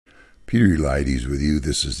Peter Eliades with you.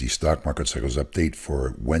 This is the Stock Market Cycles update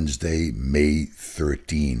for Wednesday, May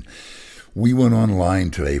 13. We went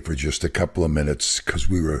online today for just a couple of minutes because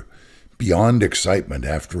we were beyond excitement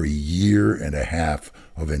after a year and a half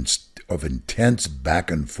of intense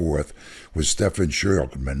back and forth with Stefan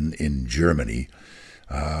Schirlman in Germany.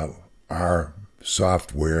 Our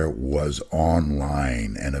software was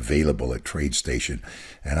online and available at TradeStation,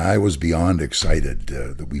 and I was beyond excited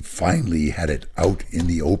that we finally had it out in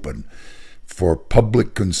the open for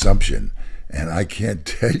public consumption. And I can't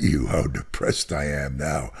tell you how depressed I am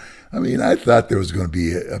now. I mean, I thought there was going to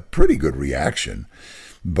be a pretty good reaction,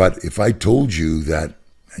 but if I told you that,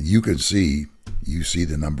 and you see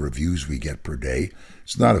the number of views we get per day.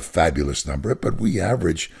 It's not a fabulous number, but we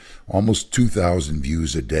average almost 2,000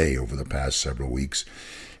 views a day over the past several weeks.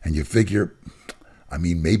 And you figure, I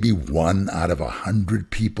mean, maybe 1 out of 100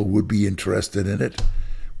 people would be interested in it.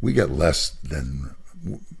 We get less than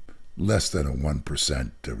a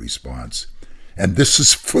 1% response. And this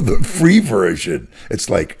is for the free version. It's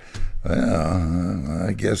like, well,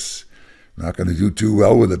 I guess not going to do too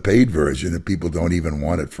well with the paid version if people don't even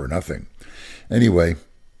want it for nothing. Anyway,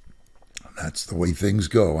 that's the way things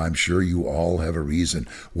go. I'm sure you all have a reason.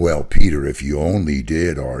 Well, Peter, if you only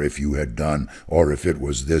did, or if you had done, or if it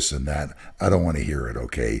was this and that, I don't want to hear it,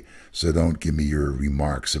 okay? So don't give me your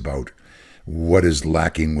remarks about what is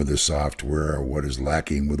lacking with the software or what is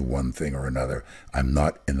lacking with one thing or another. I'm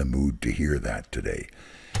not in the mood to hear that today.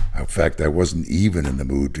 In fact, I wasn't even in the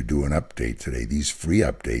mood to do an update today. These free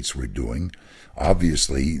updates we're doing,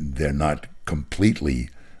 obviously, they're not completely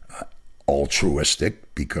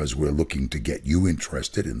altruistic because we're looking to get you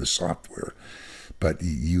interested in the software. But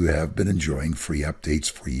you have been enjoying free updates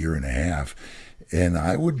for a year and a half. And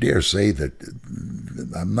I would dare say that,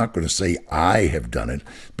 I'm not going to say I have done it,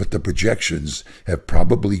 but the projections have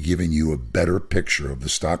probably given you a better picture of the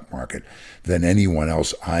stock market than anyone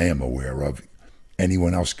else I am aware of,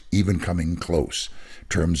 anyone else even coming close, in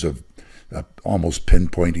terms of almost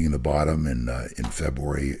pinpointing the bottom in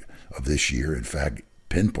February of this year. In fact,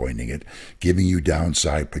 pinpointing it, giving you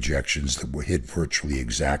downside projections that were hit virtually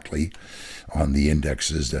exactly on the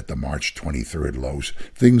indexes at the March 23rd lows,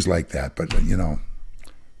 things like that. But, you know,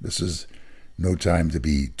 this is no time to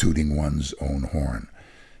be tooting one's own horn.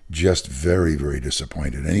 Just very, very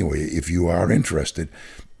disappointed. Anyway, if you are interested,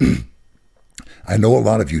 I know a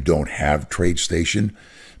lot of you don't have TradeStation,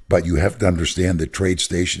 but you have to understand that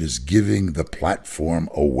TradeStation is giving the platform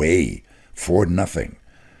away for nothing.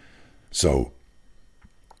 So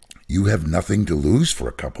you have nothing to lose for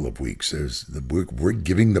a couple of weeks. We're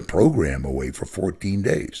giving the program away for 14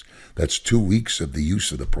 days. That's 2 weeks of the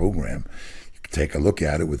use of the program. You can take a look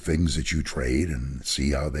at it with things that you trade and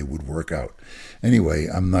see how they would work out. Anyway,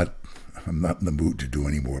 I'm not in the mood to do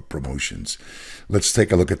any more promotions. Let's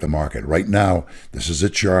take a look at the market. Right now, this is a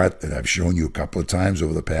chart that I've shown you a couple of times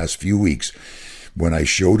over the past few weeks. When I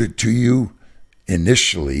showed it to you,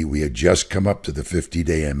 initially, we had just come up to the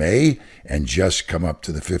 50-day MA and just come up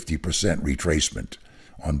to the 50% retracement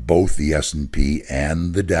on both the S&P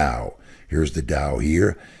and the Dow. Here's the Dow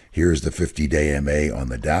here. Here's the 50-day MA on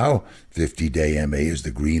the Dow. 50-day MA is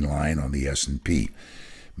the green line on the S&P.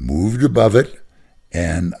 Moved above it,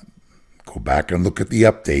 and go back and look at the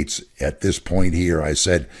updates. At this point here, I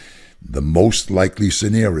said the most likely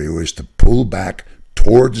scenario is to pull back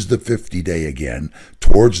towards the 50-day again,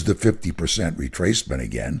 towards the 50% retracement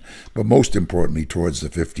again, but most importantly, towards the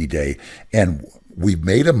 50-day. And we've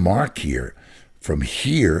made a mark here from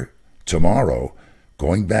here tomorrow,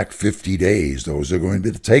 going back 50 days. Those are going to be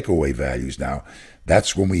the takeaway values now.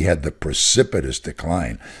 That's when we had the precipitous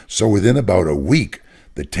decline. So within about a week,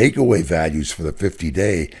 the takeaway values for the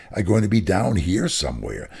 50-day are going to be down here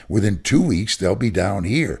somewhere. Within 2 weeks, they'll be down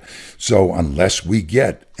here. So unless we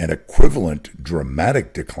get an equivalent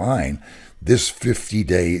dramatic decline, this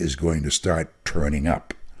 50-day is going to start turning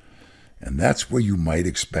up. And that's where you might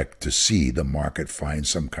expect to see the market find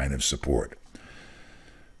some kind of support.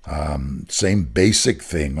 Same basic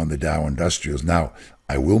thing on the Dow Industrials. Now,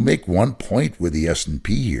 I will make one point with the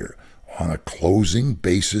S&P here. On a closing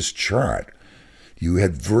basis chart, you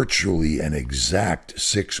had virtually an exact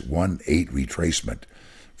 618 retracement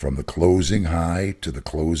from the closing high to the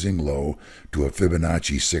closing low to a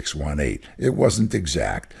Fibonacci 618. It wasn't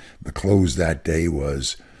exact. The close that day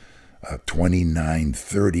was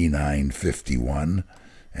 2939.51,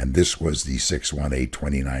 and this was the 618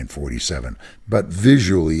 2947. But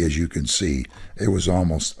visually, as you can see, it was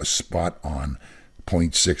almost a spot on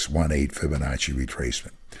 0.618 Fibonacci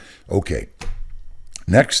retracement. Okay,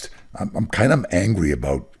 next, I'm kind of angry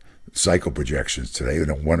about cycle projections today, and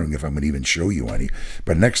I'm wondering if I'm going to even show you any.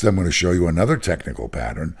 But next I'm going to show you another technical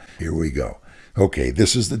pattern. Here we go. Okay,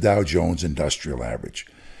 this is the Dow Jones Industrial Average.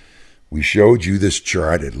 We showed you this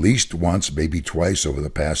chart at least once, maybe twice over the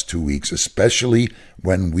past 2 weeks, especially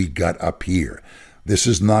when we got up here. This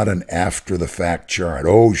is not an after-the-fact chart.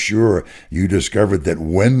 Oh, sure, you discovered that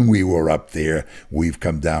when we were up there, we've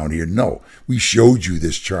come down here. No, we showed you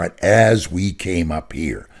this chart as we came up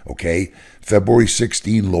here, okay? February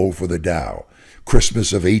 16 low for the Dow.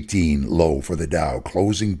 Christmas of 18 low for the Dow.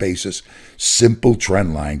 Closing basis, simple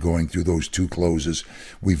trend line going through those two closes.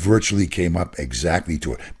 We virtually came up exactly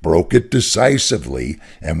to it. Broke it decisively,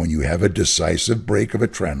 and when you have a decisive break of a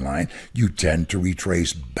trend line, you tend to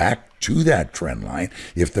retrace back to that trend line.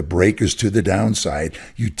 If the break is to the downside,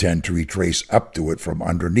 you tend to retrace up to it from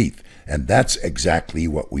underneath. And that's exactly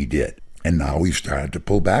what we did. And now we've started to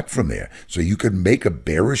pull back from there. So you can make a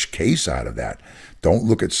bearish case out of that. Don't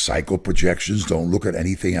look at cycle projections. Don't look at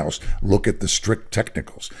anything else. Look at the strict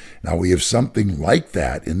technicals. Now we have something like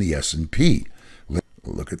that in the S&P.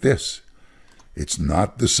 Look at this. It's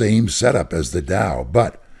not the same setup as the Dow,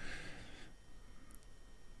 but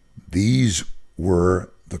these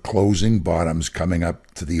were the closing bottoms coming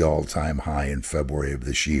up to the all-time high in February of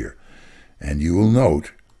this year. And you will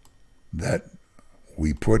note that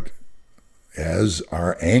we put as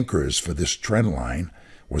our anchors for this trend line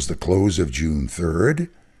was the close of June 3rd,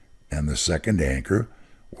 and the second anchor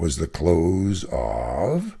was the close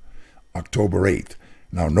of October 8th.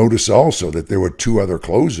 Now notice also that there were two other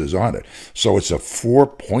closes on it. So it's a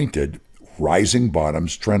four-pointed rising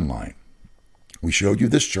bottoms trend line. We showed you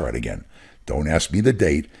this chart again. Don't ask me the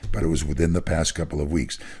date, but it was within the past couple of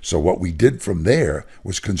weeks. So what we did from there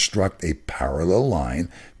was construct a parallel line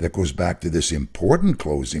that goes back to this important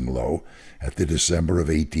closing low at the December of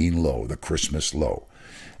 18 low, the Christmas low.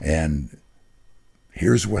 And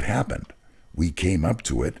here's what happened. We came up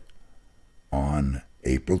to it on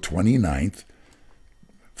April 29th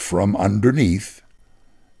from underneath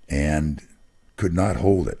and could not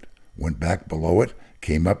hold it. Went back below it,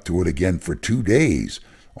 came up to it again for 2 days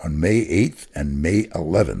on May 8th and May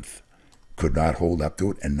 11th. Could not hold up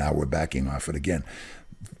to it, and now we're backing off it again.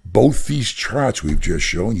 Both these charts we've just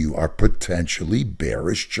shown you are potentially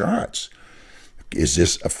bearish charts. Is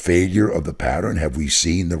this a failure of the pattern? Have we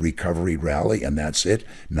seen the recovery rally and that's it?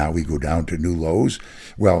 Now we go down to new lows?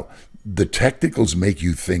 Well, the technicals make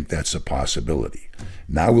you think that's a possibility.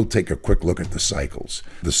 Now we'll take a quick look at the cycles.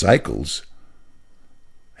 The cycles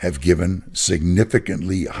have given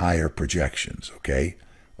significantly higher projections, okay?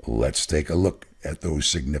 Let's take a look at those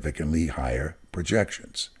significantly higher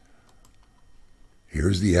projections.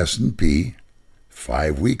 Here's the S&P.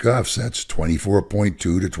 5-week offsets, 24.2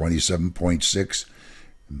 to 27.6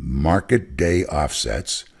 market day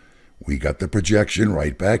offsets. We got the projection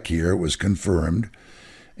right back here. It was confirmed.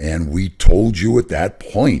 And we told you at that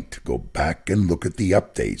point, go back and look at the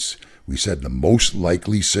updates. We said the most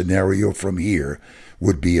likely scenario from here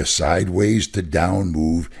would be a sideways to down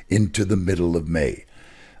move into the middle of May.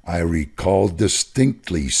 I recall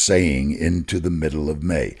distinctly saying into the middle of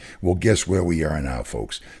May. Well, guess where we are now,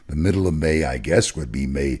 folks? The middle of May, I guess, would be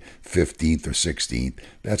May 15th or 16th.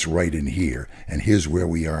 That's right in here. And here's where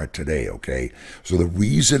we are today, okay? So the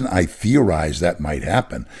reason I theorized that might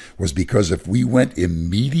happen was because if we went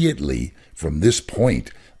immediately from this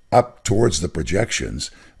point up towards the projections,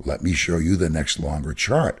 let me show you the next longer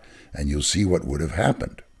chart, and you'll see what would have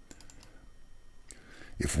happened.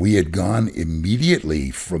 If we had gone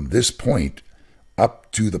immediately from this point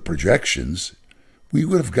up to the projections, we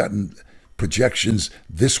would have gotten projections.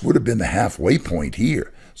 This would have been the halfway point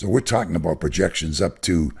here. So we're talking about projections up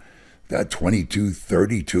to 22,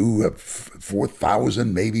 32,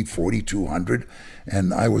 4,000, maybe 4,200.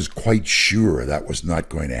 And I was quite sure that was not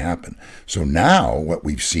going to happen. So now what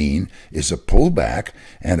we've seen is a pullback.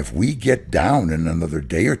 And if we get down in another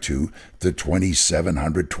day or two to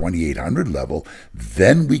 2,700, 2,800 level,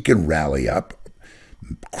 then we can rally up,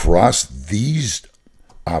 cross these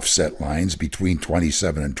offset lines between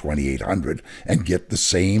 27 and 2,800 and get the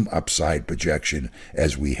same upside projection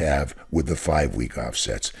as we have with the 5-week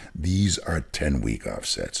offsets. These are 10-week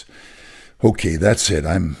offsets. Okay, that's it.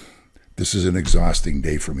 This is an exhausting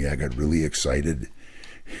day for me. I got really excited,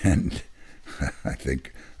 and I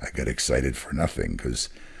think I got excited for nothing because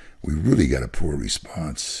we really got a poor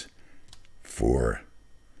response for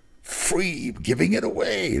free, giving it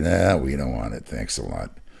away. Nah, we don't want it. Thanks a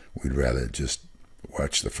lot. We'd rather just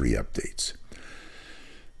watch the free updates.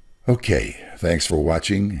 Okay, thanks for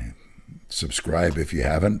watching. Subscribe if you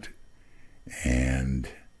haven't, and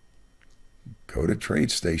go to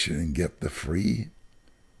TradeStation and get the free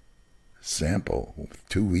sample with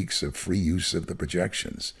 2 weeks of free use of the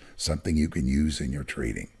projections, something you can use in your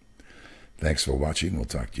trading. Thanks for watching. We'll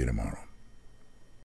talk to you tomorrow.